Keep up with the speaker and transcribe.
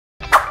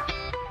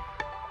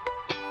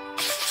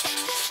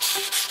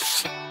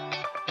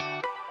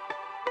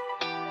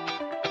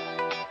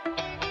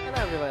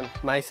everyone,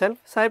 myself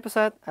Sai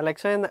Prasad, a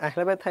lecturer in the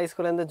Ahmedabad High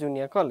School and the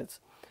Junior College.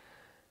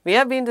 We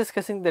have been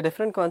discussing the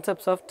different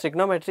concepts of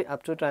trigonometry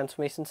up to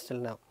transformations till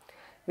now.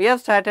 We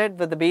have started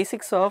with the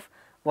basics of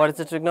what is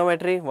the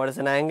trigonometry, what is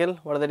an angle,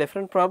 what are the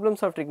different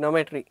problems of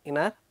trigonometry in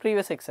our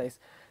previous exercise.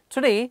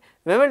 Today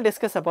we will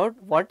discuss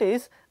about what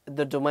is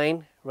the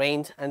domain,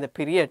 range and the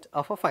period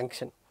of a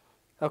function.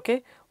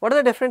 Okay. What are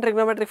the different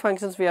trigonometric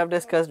functions we have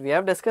discussed? We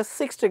have discussed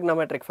 6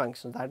 trigonometric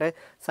functions, that is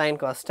sine,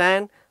 cos,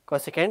 tan,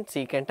 cosecant,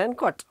 secant and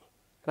cot,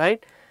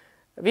 right.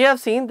 We have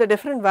seen the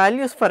different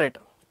values for it.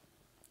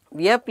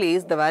 We have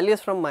placed the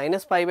values from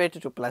minus pi by 2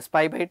 to plus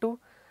pi by 2,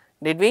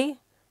 did we?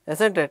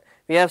 Isn't it?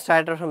 We have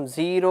started from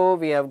 0,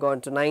 we have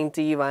gone to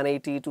 90,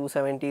 180,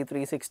 270,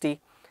 360,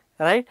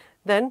 right.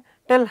 Then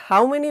tell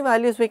how many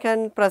values we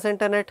can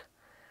present in it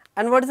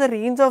and what is the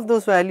range of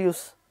those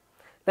values.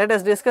 Let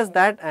us discuss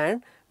that,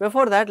 and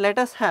before that let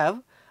us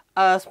have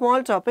a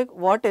small topic,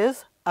 what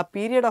is a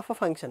period of a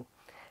function.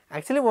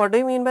 Actually, what do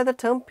you mean by the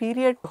term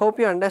period? Hope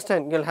you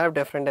understand. You will have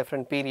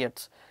different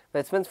periods,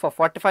 which means for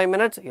 45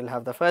 minutes you will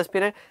have the first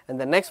period and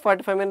the next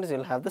 45 minutes you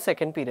will have the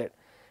second period,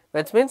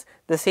 which means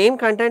the same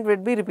content will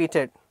be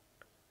repeated.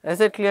 Is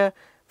it clear?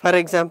 For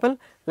example,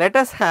 let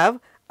us have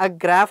a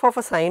graph of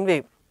a sine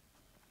wave.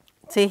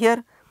 See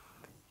here,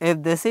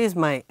 if this is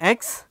my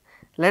x,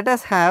 let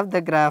us have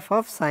the graph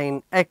of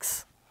sine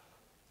x,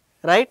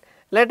 right.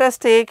 Let us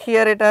take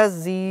here it as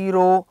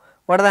 0.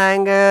 What are the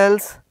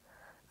angles?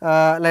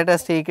 Let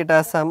us take it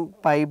as some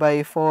pi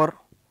by 4,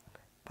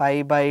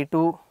 pi by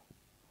 2.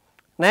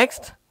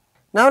 Next,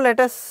 now let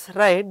us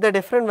write the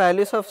different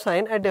values of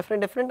sine at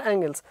different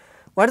angles.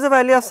 What is the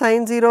value of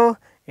sine 0?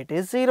 It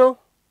is 0,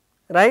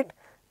 right.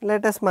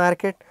 Let us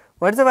mark it.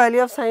 What is the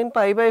value of sine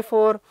pi by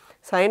 4?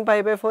 Sine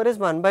pi by 4 is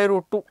 1 by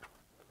root 2,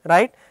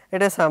 right.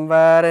 It is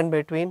somewhere in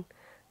between.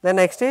 The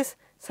next is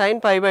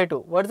sine pi by 2.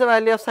 What is the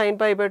value of sine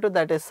pi by 2?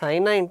 That is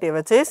sine 90,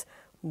 which is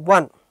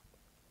 1.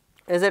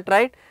 Is it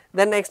right?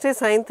 Then next is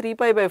sine 3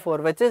 pi by 4,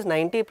 which is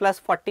 90 plus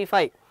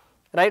 45,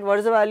 right. What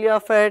is the value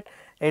of it?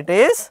 It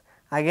is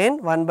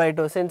again 1 by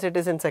 2. Since it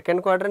is in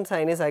second quadrant,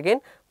 sine is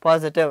again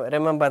positive,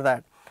 remember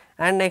that.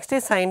 And next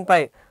is sine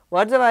pi.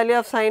 What is the value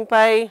of sine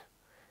pi?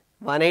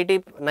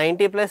 180,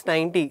 90 plus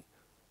 90,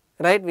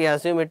 right. We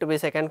assume it to be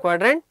second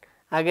quadrant.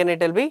 Again it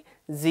will be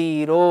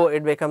 0,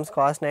 it becomes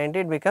cos 90,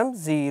 it becomes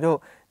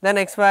 0. The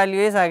next value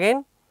is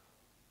again,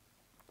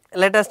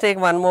 let us take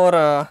one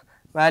more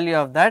value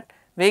of that.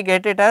 We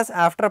get it as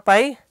after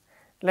pi,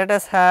 let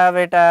us have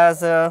it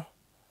as,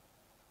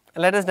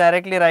 let us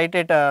directly write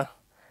it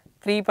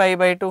 3 pi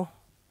by 2.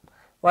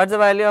 What is the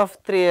value of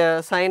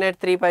sine at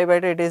 3 pi by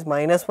 2? It is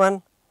minus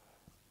 1,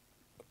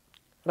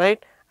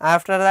 right.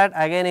 After that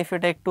again if you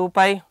take 2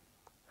 pi,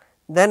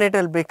 then it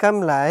will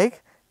become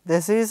like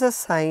this is a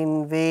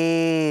sine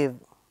wave.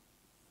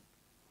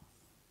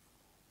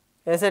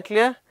 Is it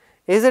clear?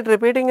 Is it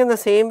repeating in the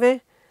same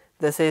way?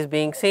 This is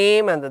being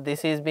same and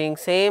this is being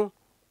same,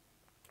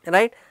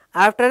 right.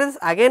 After this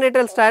again it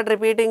will start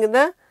repeating in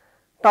the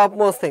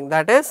topmost thing,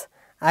 that is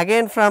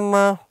again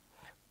from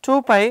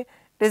 2 pi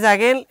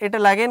it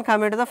will again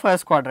come into the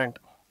first quadrant,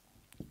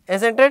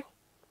 isn't it?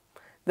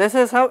 This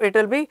is how it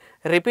will be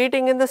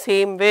repeating in the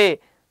same way,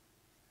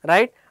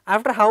 right.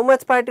 After how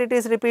much part it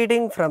is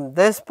repeating? From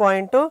this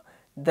point to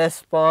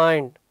this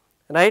point,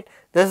 right.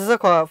 This is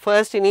a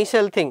first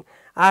initial thing.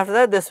 After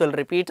that this will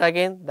repeat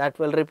again, that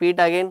will repeat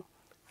again,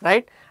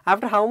 right.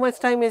 After how much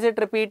time is it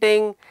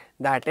repeating?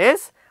 That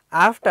is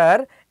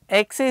after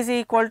x is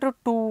equal to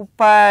 2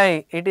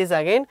 pi, it is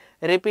again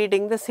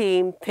repeating the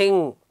same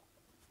thing.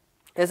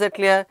 Is it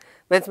clear?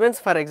 Which means,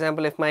 for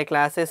example, if my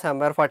class is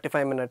somewhere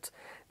 45 minutes,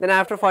 then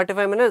after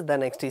 45 minutes the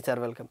next teacher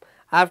will come,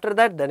 after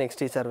that the next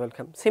teacher will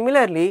come.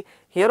 Similarly,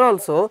 here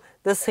also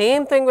the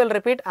same thing will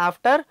repeat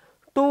after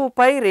 2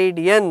 pi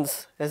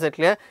radians. Is it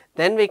clear?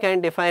 Then we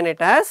can define it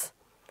as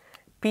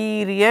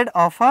period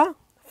of a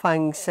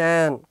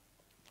function,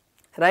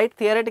 right.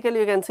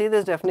 Theoretically you can see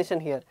this definition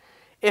here.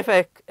 If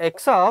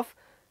f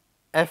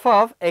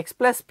of x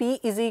plus p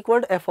is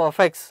equal to f of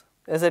x,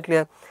 is it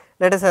clear?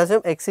 Let us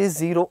assume x is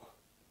 0,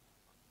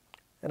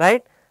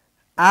 right.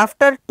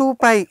 After 2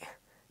 pi,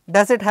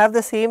 does it have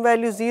the same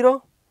value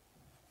 0?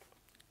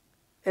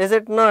 Is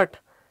it not?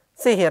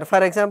 See here,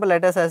 for example,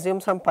 let us assume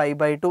some pi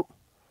by 2.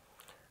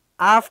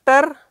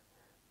 After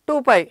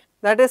 2 pi,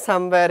 that is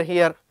somewhere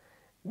here,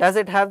 does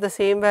it have the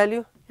same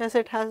value? Yes,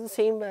 it has the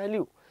same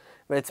value,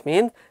 which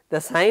means the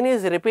sign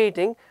is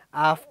repeating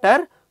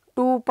after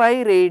 2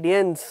 pi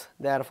radians.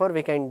 Therefore,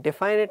 we can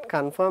define it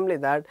confirmly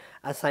that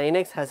a sin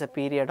x has a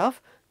period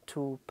of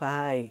 2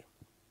 pi,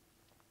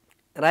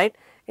 right.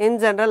 In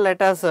general,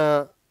 let us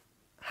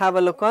have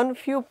a look on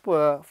few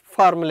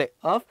formulae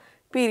of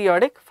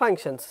periodic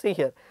functions. See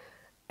here,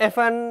 if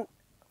an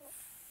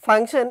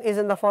function is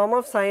in the form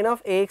of sine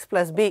of ax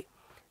plus b,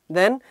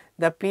 then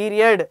the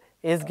period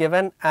is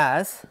given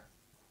as,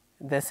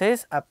 this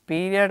is a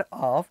period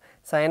of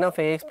sine of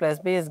ax plus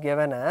b is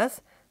given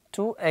as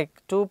 2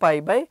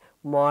 pi by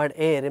mod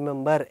a.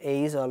 Remember,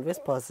 a is always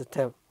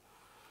positive.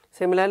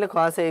 Similarly,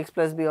 cos ax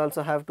plus b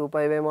also have 2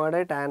 pi by mod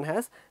a, tan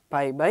has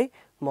pi by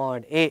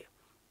mod a.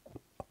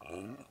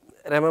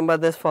 Remember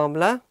this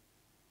formula?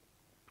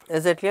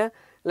 Is it clear?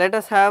 Let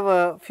us have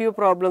a few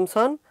problems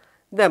on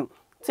them.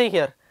 See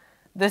here,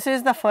 this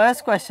is the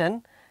first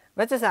question,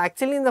 which is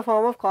actually in the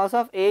form of cos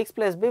of ax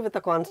plus b with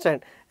a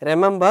constant.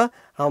 Remember,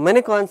 how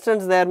many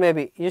constants there may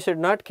be, you should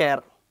not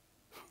care.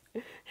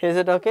 Is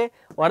it okay?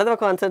 What are the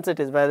constants it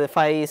is? Whether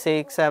 5,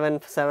 6,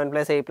 7, 7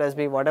 plus a plus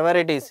b, whatever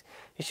it is,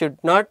 you should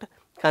not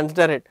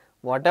consider it.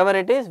 Whatever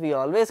it is, we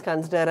always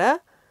consider a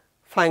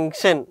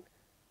function.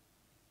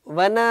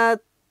 When a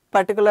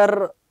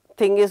particular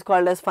thing is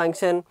called as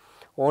function,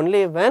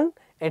 only when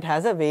it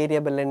has a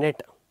variable in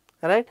it,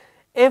 right?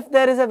 If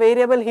there is a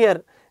variable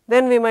here,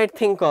 then we might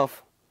think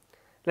of,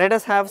 let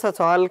us have such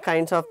all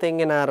kinds of thing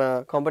in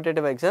our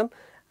competitive exam.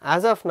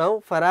 As of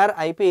now, for our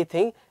IP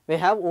thing, we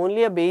have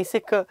only a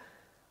basic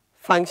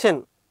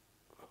function,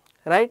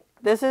 right?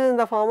 This is in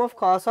the form of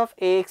cos of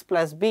ax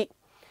plus b.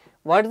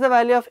 What is the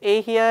value of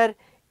a here?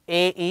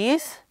 A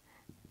is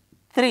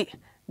 3.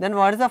 Then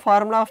what is the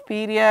formula of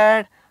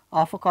period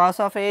of cos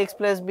of ax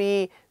plus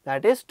b?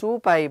 That is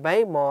 2 pi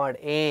by mod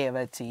a,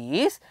 which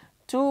is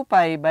 2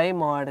 pi by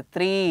mod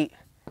 3.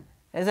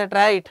 Is it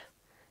right?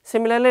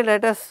 Similarly,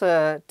 let us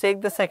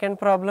take the second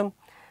problem.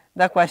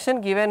 The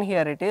question given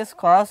here, it is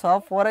cos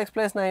of 4x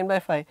plus 9 by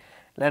 5.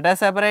 Let us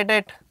separate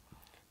it.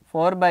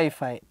 4 by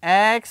 5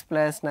 x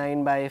plus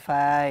 9 by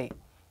 5.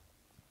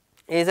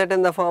 Is it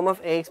in the form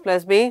of ax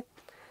plus b?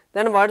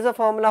 Then what is the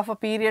formula of a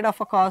period of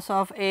a cos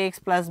of ax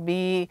plus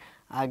b?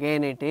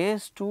 Again it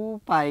is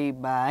 2 pi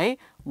by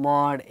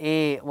mod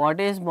a. What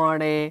is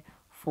mod a?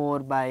 4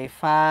 by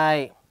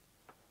 5.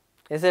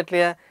 Is it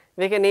clear?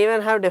 We can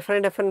even have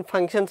different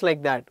functions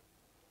like that.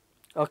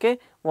 Okay,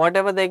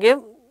 whatever they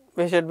give,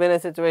 we should be in a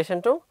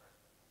situation to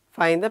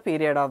find the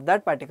period of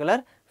that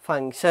particular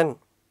function.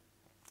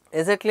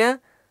 Is it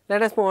clear?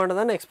 Let us move on to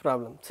the next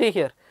problem. See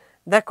here,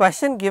 the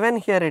question given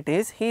here it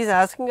is, he is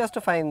asking us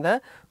to find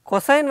the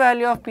cosine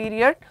value of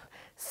period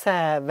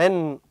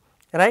 7,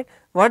 right?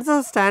 What is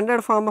the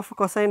standard form of a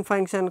cosine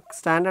function?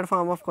 Standard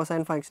form of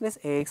cosine function is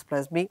ax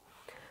plus b.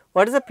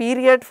 What is the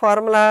period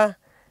formula?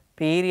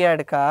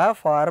 Period ka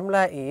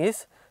formula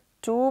is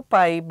 2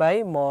 pi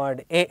by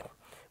mod a.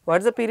 What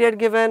is the period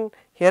given?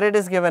 Here it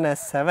is given as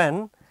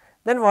 7.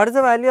 Then what is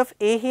the value of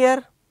a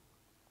here?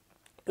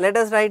 Let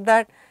us write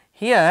that.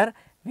 Here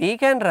we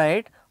can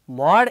write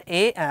mod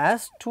a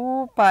as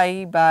 2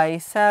 pi by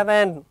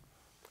 7,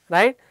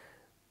 right?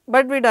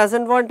 But we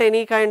doesn't want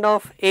any kind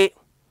of a.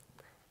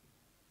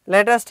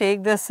 Let us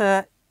take this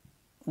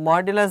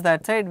modulus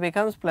that side,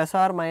 becomes plus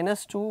or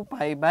minus 2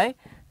 pi by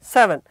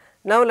 7.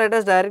 Now let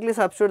us directly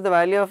substitute the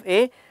value of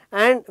a,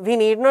 and we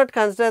need not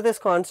consider this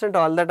constant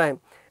all the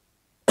time.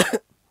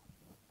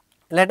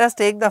 Let us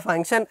take the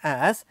function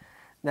as,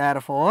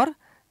 therefore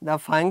the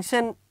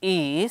function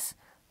is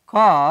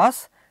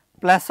cos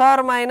plus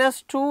or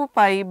minus 2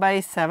 pi by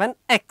 7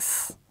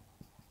 x,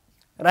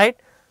 right?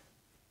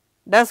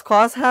 Does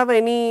cos have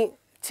any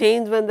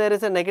change when there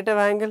is a negative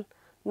angle?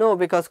 No,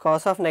 because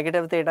cos of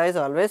negative theta is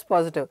always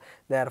positive.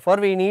 Therefore,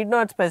 we need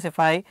not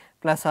specify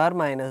plus or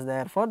minus.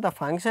 Therefore, the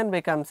function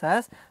becomes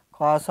as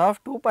cos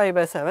of 2 pi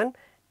by 7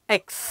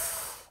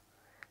 x.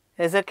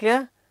 Is it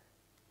clear?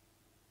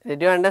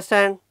 Did you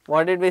understand?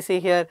 What did we see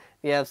here?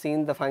 We have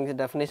seen the function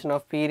definition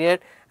of period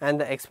and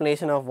the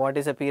explanation of what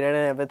is a period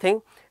and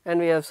everything, and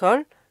we have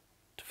solved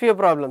few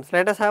problems.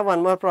 Let us have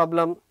one more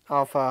problem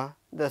of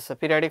this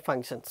periodic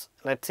functions.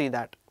 Let us see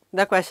that.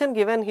 The question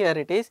given here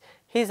it is,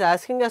 he is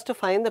asking us to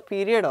find the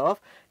period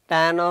of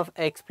tan of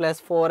x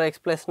plus 4x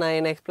plus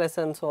 9x plus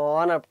and so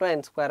on up to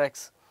n square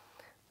x,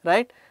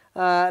 right?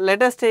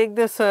 Let us take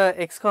this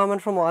x common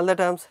from all the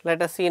terms.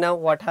 Let us see now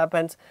what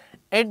happens.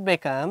 It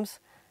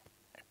becomes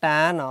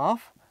tan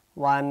of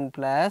 1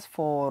 plus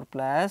 4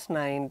 plus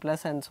 9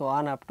 plus and so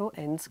on up to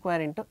n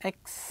square into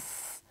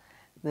x.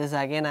 This is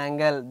again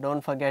angle, do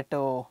not forget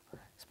to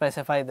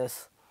specify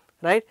this,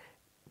 right?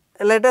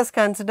 Let us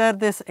consider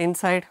this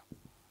inside.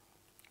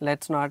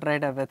 Let us not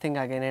write everything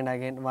again and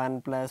again,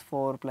 1 plus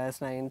 4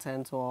 plus 9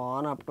 and so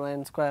on up to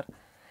n square.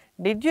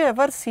 Did you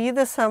ever see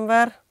this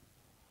somewhere,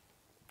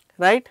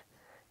 right?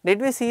 Did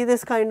we see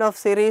this kind of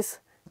series?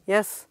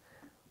 Yes,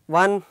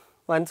 1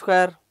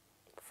 square,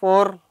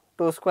 4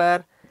 2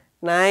 square,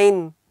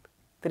 9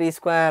 3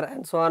 square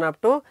and so on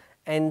up to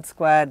n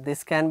square.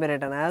 This can be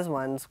written as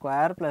 1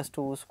 square plus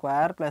 2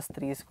 square plus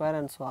 3 square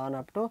and so on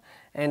up to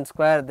n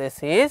square.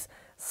 This is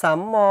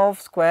sum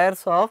of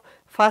squares of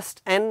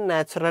first n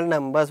natural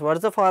numbers. What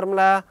is the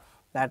formula?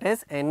 That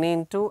is n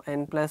into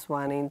n plus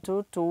 1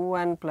 into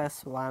 2n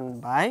plus 1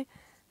 by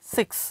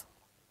 6.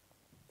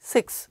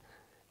 6.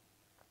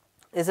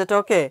 Is it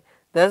okay?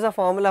 There is a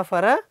formula for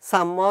a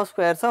sum of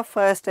squares of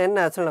first n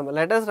natural number.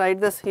 Let us write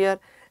this here.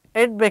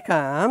 It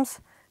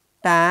becomes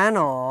tan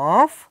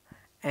of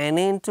n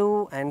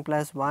into n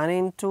plus 1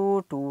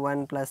 into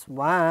 2n plus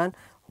 1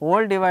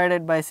 whole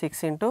divided by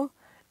 6 into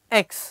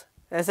x.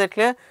 Is it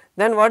clear?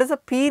 Then what is the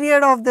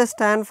period of this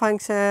tan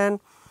function?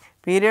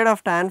 Period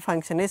of tan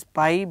function is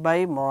pi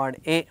by mod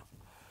a.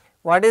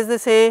 What is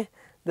this A?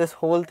 This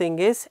whole thing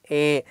is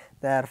A.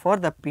 Therefore,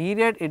 the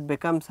period it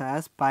becomes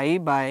as pi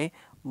by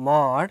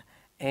mod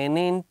n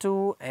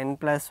into n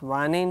plus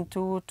 1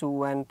 into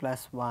 2n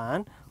plus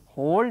 1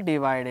 whole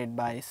divided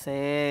by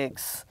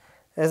 6.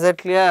 Is it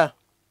clear?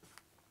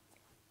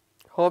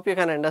 Hope you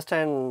can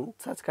understand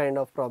such kind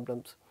of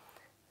problems,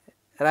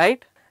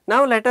 right?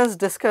 Now, let us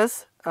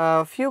discuss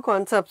a few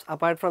concepts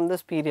apart from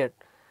this period,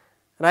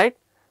 right?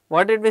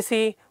 What did we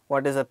see?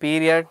 What is a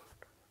period?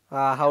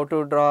 How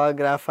to draw a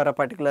graph for a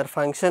particular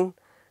function,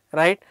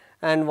 right?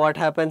 And what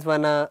happens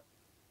when a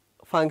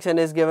function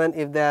is given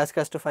if they ask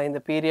us to find the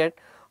period,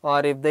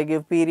 or if they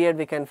give period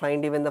we can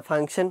find even the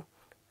function,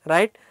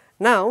 right?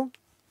 Now,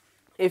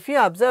 if you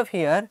observe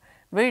here,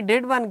 we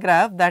did one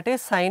graph, that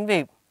is sine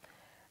wave.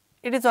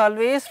 It is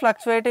always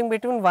fluctuating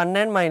between 1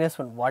 and minus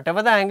 1,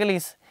 whatever the angle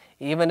is,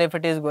 even if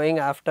it is going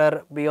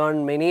after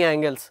beyond many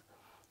angles,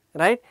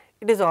 right?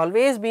 It is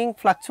always being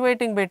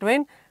fluctuating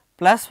between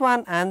plus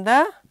 1 and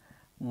the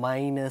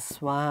minus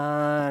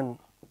 1.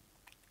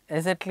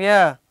 Is it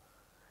clear?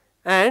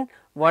 And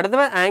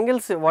whatever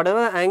angles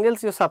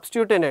you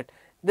substitute in it,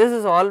 this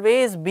is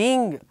always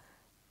being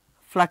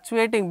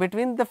fluctuating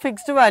between the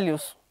fixed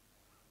values.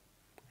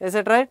 Is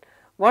it right?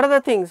 What are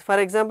the things? For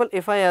example,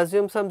 if I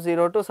assume some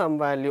 0 to some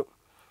value,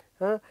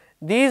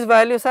 these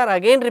values are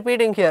again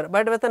repeating here,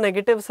 but with a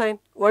negative sign.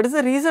 What is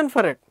the reason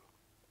for it?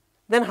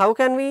 Then how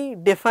can we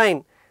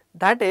define?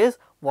 That is,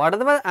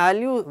 whatever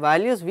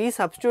values we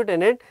substitute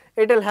in it,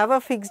 it will have a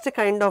fixed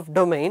kind of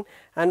domain,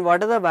 and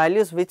what are the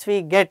values which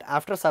we get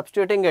after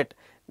substituting it,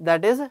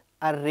 that is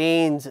a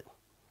range.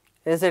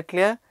 Is it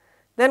clear?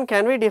 Then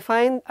can we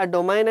define a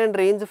domain and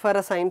range for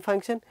a sine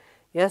function?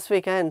 Yes,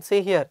 we can.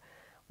 See here,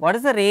 what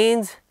is the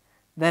range?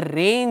 The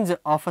range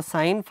of a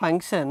sine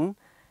function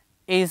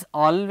is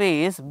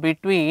always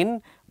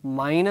between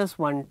minus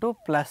 1 to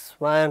plus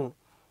 1,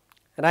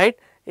 right?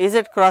 Is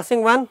it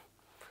crossing 1?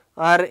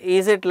 Or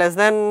is it less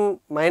than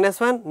minus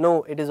 1?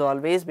 No, it is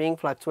always being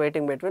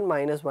fluctuating between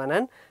minus 1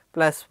 and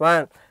plus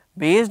 1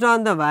 based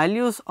on the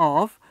values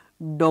of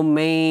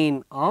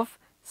domain of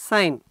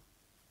sine.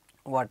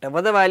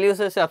 Whatever the values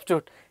you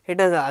substitute, it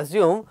has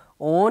assumed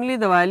only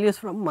the values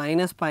from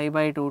minus pi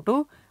by 2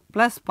 to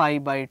plus pi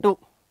by 2,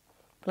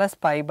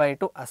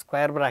 a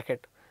square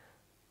bracket.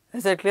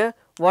 Is it clear?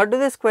 What do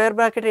the square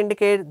bracket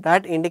indicate?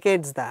 That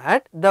indicates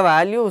that the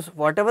values,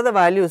 whatever the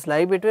values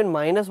lie between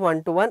minus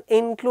 1 to 1,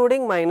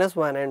 including minus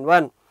 1 and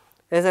 1.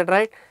 Is it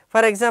right?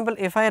 For example,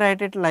 if I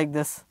write it like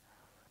this,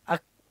 a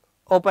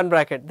open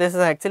bracket, this is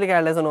actually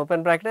called as an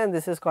open bracket and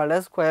this is called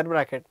as square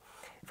bracket.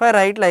 If I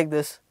write like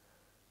this,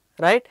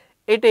 right,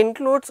 it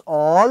includes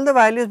all the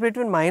values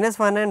between minus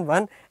 1 and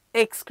 1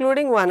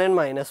 excluding 1 and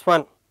minus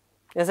 1.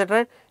 Is it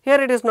right? Here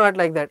it is not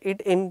like that,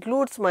 it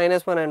includes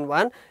minus 1 and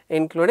 1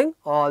 including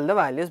all the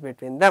values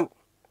between them,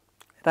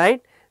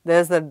 right. There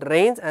is the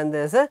range and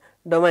there is a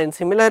domain.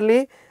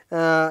 Similarly,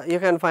 you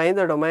can find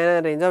the domain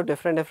and range of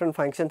different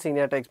functions in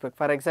your textbook.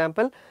 For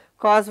example,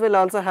 cos will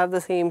also have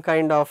the same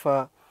kind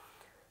of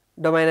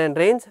domain and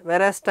range,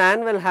 whereas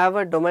tan will have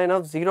a domain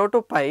of 0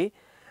 to pi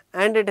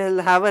and it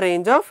will have a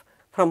range of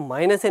from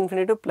minus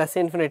infinity to plus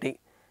infinity,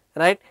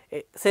 right.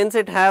 Since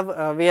it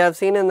have we have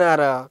seen in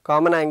our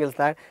common angles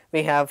that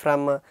we have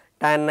from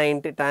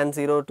tan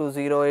 0 to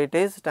 0, it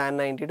is tan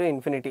 90 to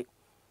infinity,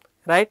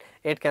 right.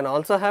 It can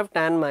also have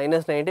tan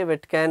minus 90,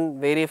 which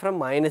can vary from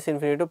minus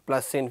infinity to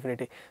plus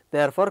infinity.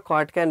 Therefore,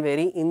 cot can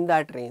vary in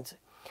that range.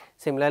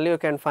 Similarly, you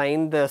can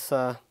find this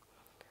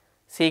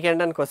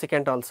secant and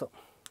cosecant also.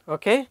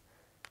 Okay,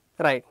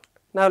 right.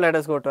 Now let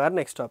us go to our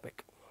next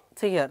topic.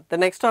 See here, the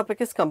next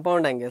topic is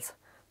compound angles.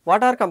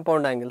 What are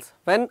compound angles?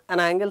 When an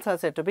angles are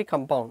said to be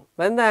compound,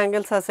 when the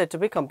angles are said to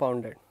be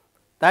compounded.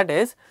 That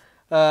is,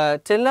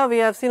 till now we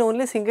have seen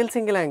only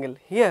single angle.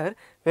 Here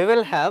we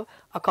will have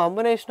a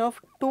combination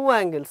of two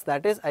angles,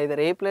 that is either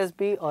a plus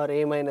b or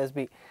a minus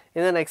b.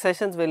 In the next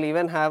sessions we will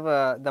even have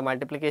the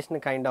multiplication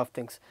kind of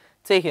things.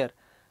 Say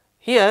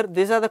here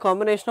these are the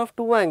combination of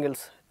two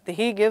angles.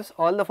 He gives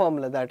all the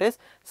formula, that is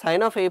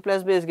sin of a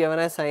plus b is given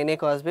as sin a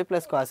cos b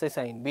plus cos a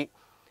sin b,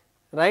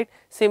 right.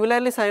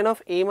 Similarly, sin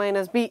of a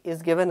minus b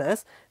is given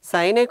as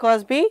sin a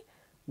cos b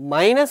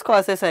minus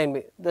cos a sin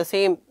b, the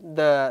same,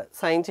 the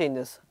sign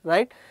changes,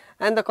 right.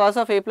 And the cos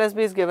of a plus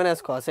b is given as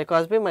cos a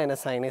cos b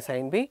minus sin a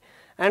sin b,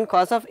 and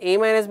cos of a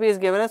minus b is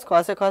given as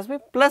cos a cos b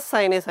plus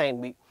sin a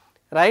sin b,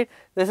 right.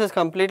 This is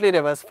completely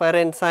reverse. For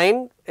in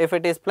sin, if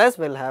it is plus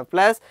we will have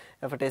plus,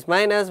 if it is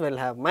minus we will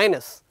have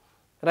minus,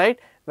 right.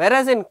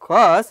 Whereas in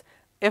cos,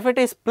 if it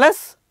is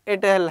plus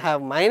it will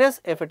have minus,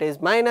 if it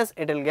is minus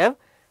it will give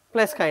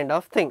plus kind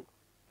of thing,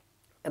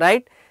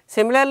 right.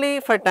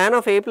 Similarly, for tan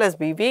of a plus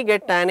b, we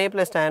get tan a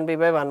plus tan b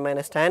by 1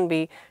 minus tan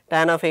b,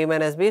 tan of a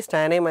minus b is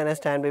tan a minus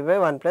tan b by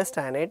 1 plus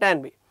tan a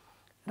tan b,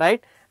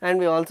 right. And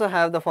we also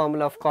have the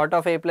formula of cot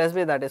of a plus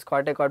b, that is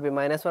cot a cot b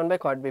minus 1 by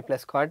cot b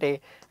plus cot a,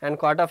 and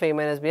cot of a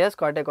minus b as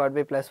cot a cot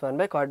b plus 1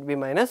 by cot b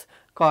minus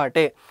cot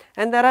a.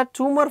 And there are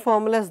two more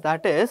formulas,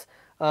 that is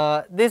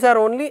these are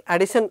only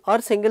addition or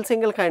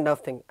single kind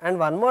of thing. And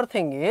one more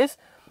thing is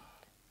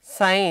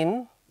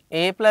sin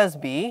a plus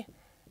b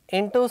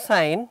into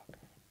sin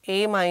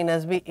a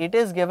minus b. It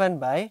is given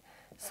by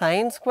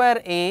sin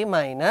square a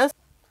minus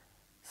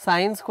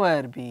sin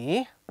square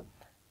b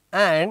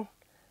and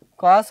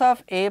cos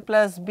of a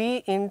plus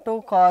b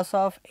into cos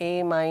of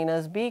a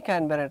minus b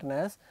can be written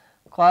as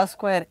cos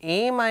square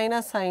a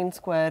minus sin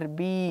square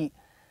b.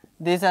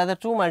 These are the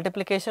two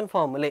multiplication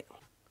formulae,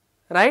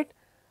 right.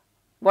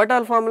 What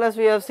all formulas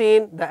we have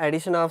seen? The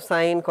addition of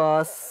sin,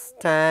 cos,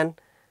 tan,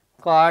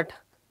 cot,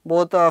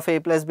 both of a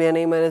plus b and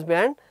a minus b,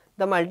 and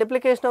the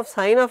multiplication of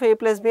sin of a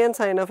plus b and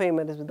sin of a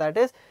minus b. That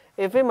is,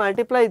 if we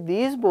multiply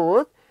these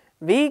both,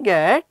 we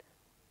get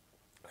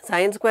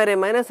sin square a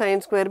minus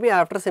sin square b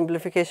after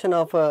simplification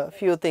of a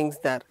few things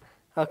there.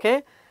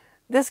 Okay.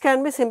 This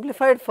can be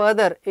simplified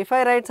further. If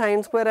I write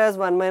sin square as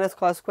 1 minus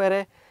cos square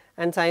a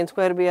and sin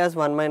square b as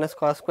 1 minus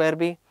cos square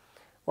b,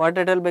 what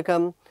it will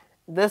become?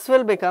 This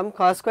will become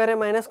cos square a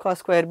minus cos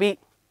square b,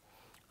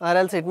 or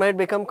else it might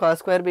become cos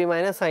square b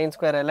minus sin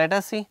square a. Let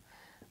us see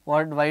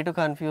why to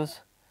confuse.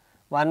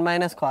 1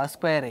 minus cos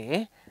square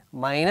a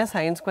minus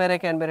sin square a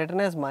can be written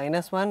as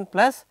minus 1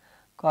 plus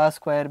cos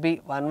square b.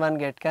 1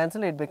 get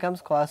cancelled, it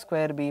becomes cos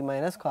square b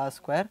minus cos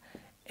square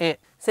a.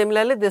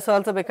 Similarly, this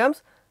also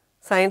becomes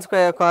sin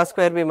square cos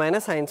square b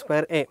minus sin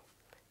square a.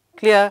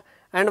 Clear?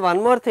 And one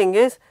more thing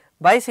is,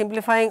 by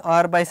simplifying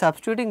or by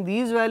substituting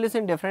these values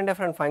in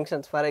different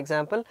functions. For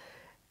example,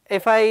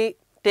 if I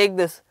take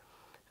this,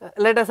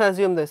 let us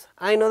assume this,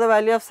 I know the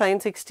value of sin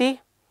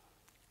 60,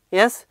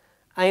 yes,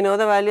 I know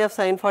the value of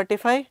sin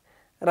 45,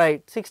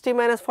 right. 60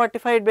 minus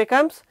 45, it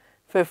becomes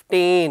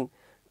 15.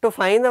 To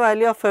find the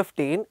value of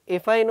 15,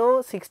 if I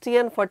know 60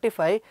 and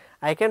 45,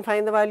 I can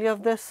find the value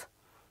of this,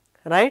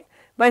 right.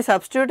 By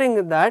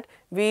substituting that,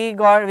 we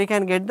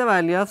can get the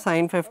value of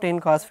sin 15,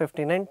 cos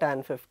 15 and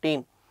tan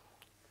 15,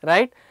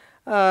 right.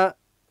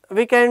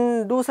 We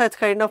can do such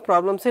kind of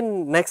problems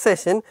in next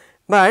session,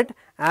 but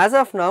as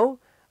of now,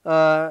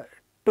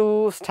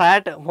 to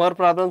start more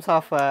problems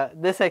of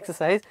this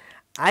exercise,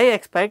 I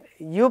expect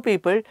you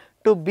people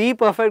to be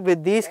perfect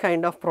with these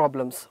kind of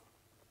problems,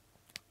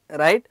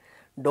 right.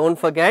 Do not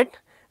forget,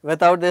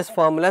 without these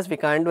formulas we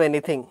can't do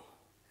anything,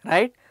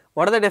 right.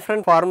 What are the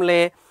different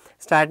formulae?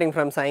 Starting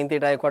from sin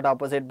theta equal to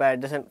opposite by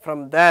adjacent,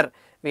 from there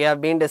we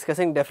have been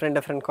discussing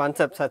different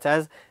concepts, such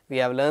as we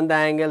have learned the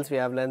angles, we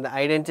have learned the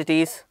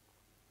identities,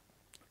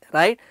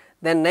 right.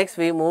 Then next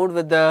we moved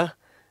with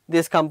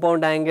these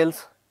compound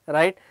angles,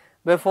 right.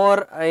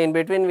 Before, in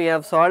between, we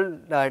have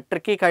solved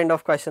tricky kind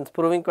of questions,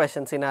 proving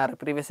questions in our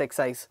previous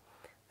exercise,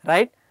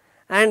 right,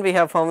 and we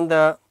have found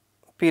the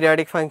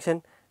periodic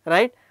function,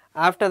 right.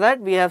 After that,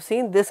 we have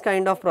seen this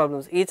kind of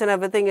problems. Each and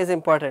everything is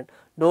important.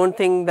 Do not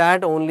think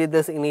that only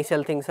this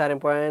initial things are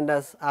important,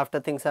 as after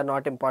things are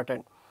not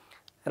important,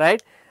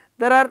 right.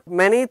 There are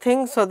many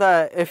things, so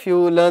that if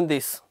you learn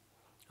this,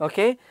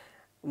 okay.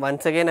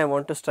 Once again, I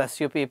want to stress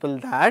you people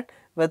that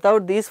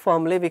without these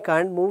formulae, we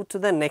can't move to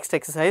the next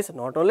exercise.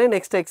 Not only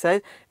next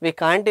exercise, we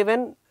can't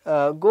even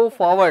go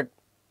forward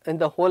in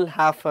the whole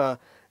half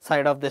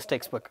side of this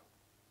textbook,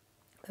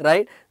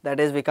 right. That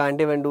is, we can't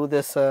even do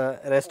this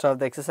rest of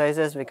the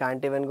exercises, we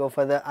can't even go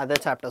for the other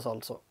chapters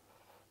also,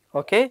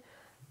 okay.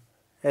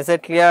 Is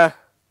it clear?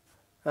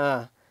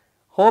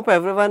 Hope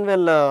everyone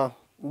will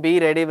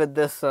be ready with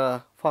this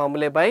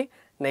formula by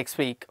next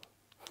week.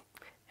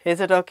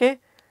 Is it okay?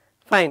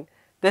 Fine.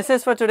 This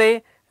is for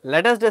today.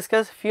 Let us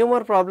discuss few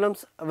more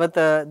problems with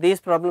these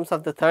problems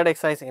of the third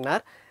exercise in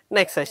our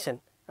next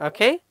session.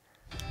 Okay?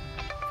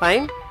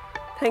 Fine.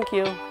 Thank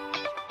you.